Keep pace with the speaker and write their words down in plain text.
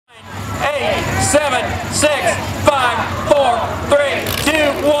7, 6, 5, 4, 3,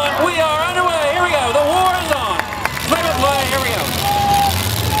 2, 1. We are underway. Here we go. The war is on. Play, play. Here we go.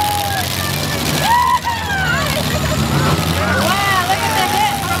 Wow, look at the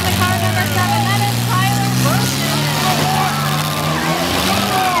hit from the car number 7. That is Tyler Burton.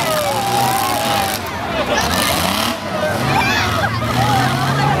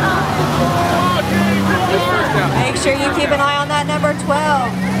 Make sure you keep an eye on that number 12,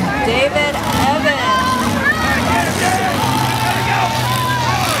 David Evans.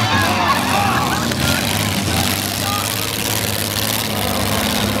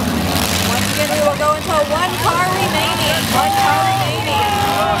 Once again, we will go until one car remaining. One car remaining.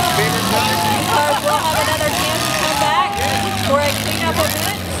 These cars will have another chance to come back for a cleanup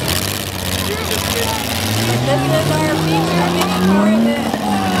event. This is our feature mini car event.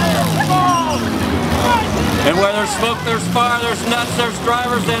 And where there's smoke, there's fire, there's nuts, there's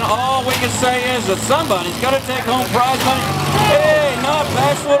drivers, then all we can say is that somebody's got to take home prize money. Hey, not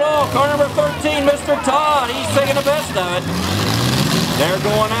bashful at all. Car number 13, Mr. Todd, he's taking the best of it. They're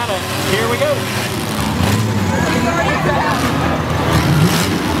going at it. Here we go.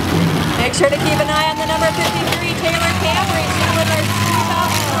 Make sure to keep an eye